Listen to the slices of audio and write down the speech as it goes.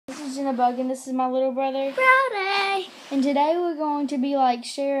is Bug, and this is my little brother, Brody. And today we're going to be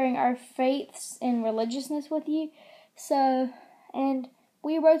sharing our faiths and religiousness with you. And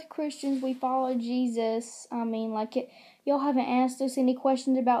we're both Christians. We follow Jesus. Y'all haven't asked us any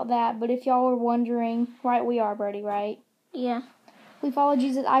questions about that, but if y'all were wondering, right, we are, Brody, right? Yeah. We follow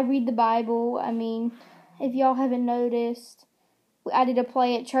Jesus. I read the Bible. If y'all haven't noticed, I did a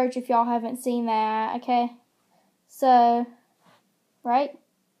play at church if y'all haven't seen that, okay? So, right?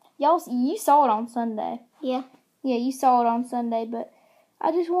 You saw it on Sunday. Yeah. Yeah, you saw it on Sunday, but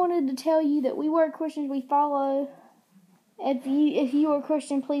I just wanted to tell you that we were Christians. We follow. If you are a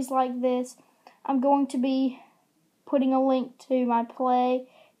Christian, please like this. I'm going to be putting a link to my play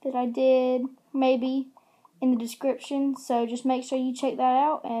that I did, maybe, in the description. So just make sure you check that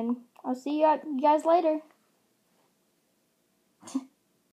out, and I'll see you guys later.